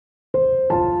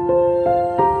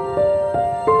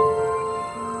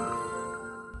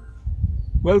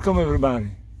Welcome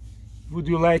everybody. Would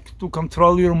you like to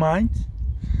control your mind?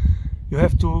 You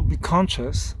have to be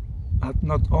conscious that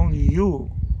not only you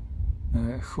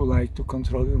who like to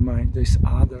control your mind, there's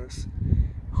others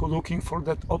who are looking for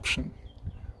that option.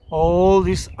 All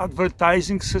this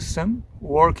advertising system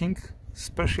working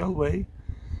special way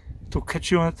to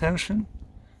catch your attention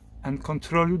and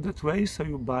control you that way so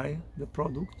you buy the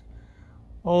product.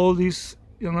 All this,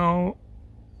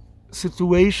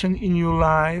 situation in your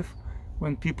life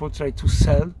when people try to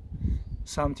sell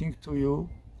something to you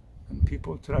and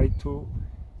people try to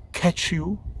catch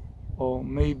you, or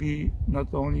maybe not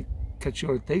only catch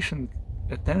your attention,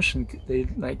 they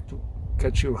like to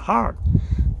catch your heart.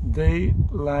 They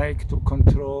like to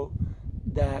control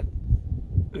that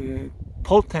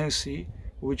potency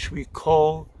which we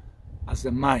call as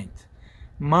the mind.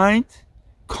 Mind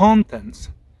contents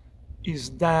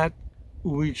is that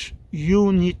which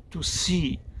you need to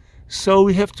see. So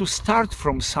we have to start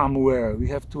from somewhere. We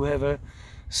have to have a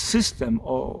system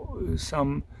or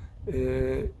some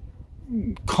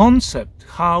concept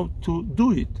how to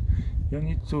do it. You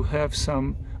need to have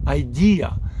some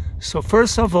idea. So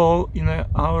first of all, in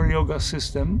our yoga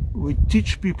system, we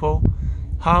teach people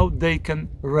how they can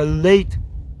relate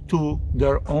to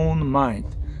their own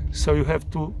mind. So you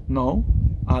have to know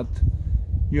that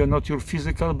you are not your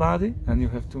physical body, and you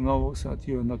have to know that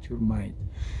you are not your mind.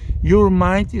 Your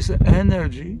mind is an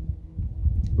energy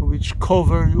which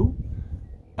covers you,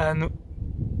 and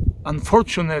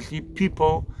unfortunately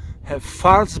people have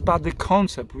false body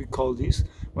concept, we call this,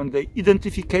 when they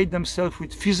identify themselves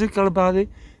with physical body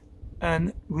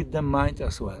and with the mind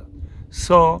as well.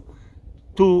 So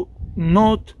to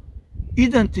not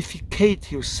identify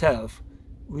yourself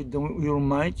with your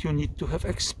mind, you need to have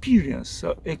experience.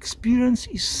 So experience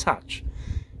is such: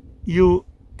 you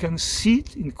can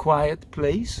sit in quiet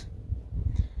place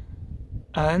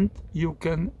and you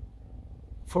can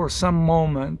for some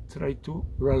moment try to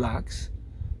relax,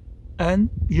 and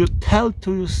you tell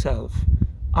to yourself,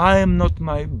 I am not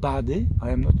my body,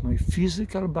 I am not my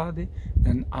physical body,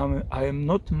 and I am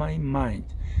not my mind.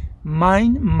 My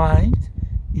mind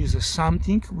is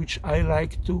something which I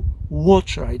like to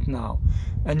watch right now.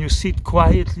 And you sit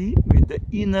quietly with the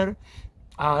inner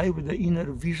eye, with the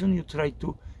inner vision. You try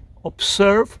to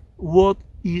observe what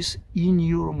is in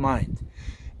your mind,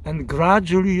 and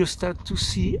gradually you start to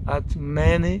see at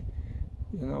many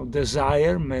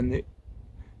desire, many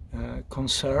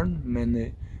concern,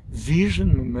 many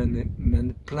vision,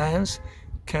 many plans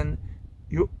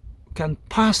you can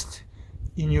pass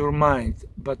in your mind,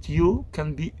 but you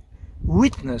can be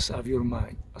witness of your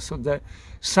mind. So the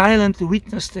silent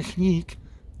witness technique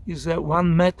is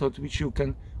one method which you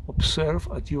can observe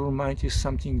that your mind is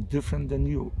something different than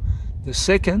you. The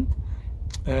second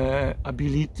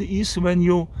ability is when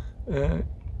you,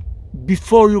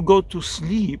 before you go to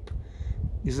sleep,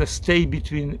 is a stay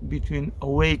between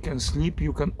awake and sleep.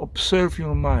 You can observe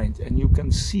your mind, and you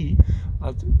can see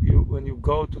that when you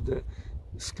go to the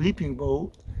sleeping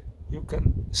mode, you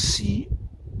can see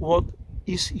what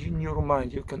is in your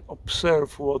mind. You can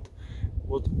observe what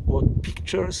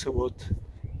pictures, what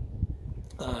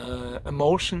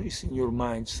emotion is in your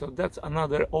mind. So that's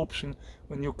another option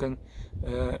when you can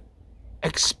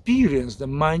experience the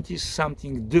mind is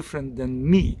something different than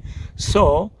me.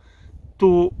 So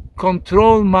to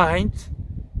control mind,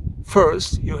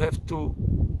 first you have to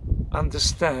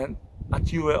understand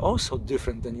that you are also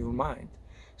different than your mind.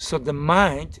 So the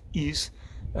mind is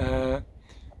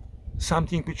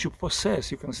something which you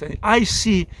possess. You can say, I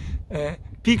see a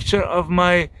picture of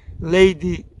my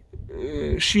lady,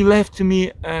 she left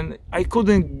me and I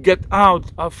couldn't get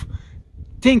out of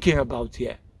thinking about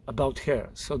her.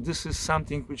 So this is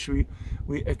something which we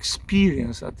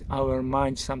experience at our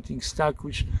mind, something stuck,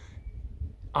 which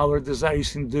our desire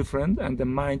is indifferent, and the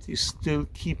mind is still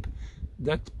keep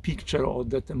that picture or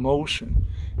that emotion.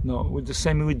 With the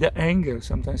same with the anger.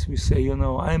 Sometimes we say,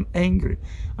 I'm angry.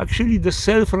 Actually, the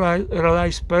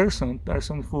self-realized person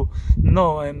who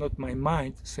I am not my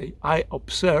mind, say, I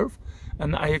observe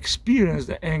and I experience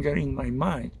the anger in my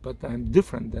mind, but I'm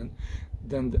different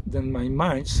than my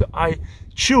mind. So I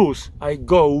choose, I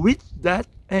go with that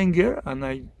anger and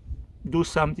I do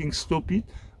something stupid,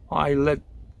 or I let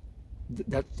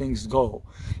that things go.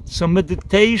 So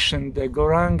meditation, the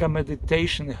Goranga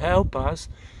meditation, help us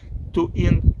to,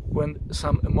 when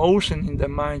some emotion in the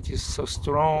mind is so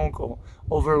strong or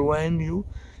overwhelm you,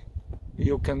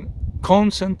 you can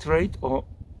concentrate or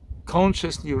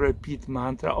consciously repeat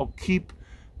mantra, or keep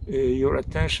your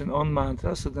attention on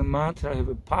mantra. So the mantra have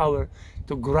a power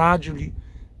to gradually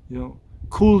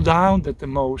cool down that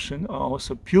emotion, or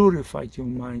also purify your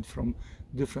mind from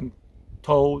different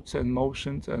thoughts and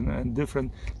emotions and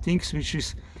different things which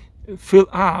is fill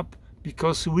up,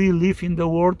 because we live in the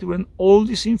world when all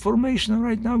this information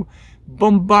right now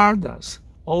bombard us.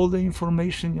 All the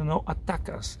information, you know, attack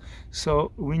us.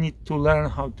 So we need to learn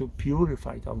how to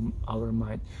purify our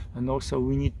mind, and also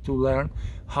we need to learn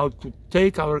how to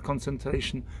take our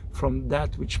concentration from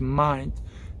that which mind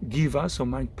give us, or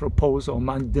mind propose, or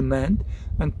mind demand,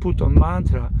 and put on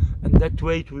mantra, and that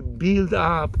way we build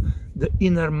up the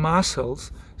inner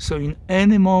muscles, so in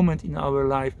any moment in our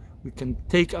life we can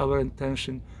take our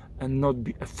attention and not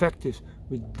be effective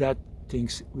with that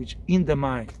things which in the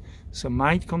mind. So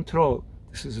mind control,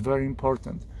 this is very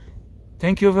important.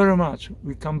 Thank you very much.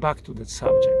 We come back to that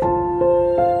subject.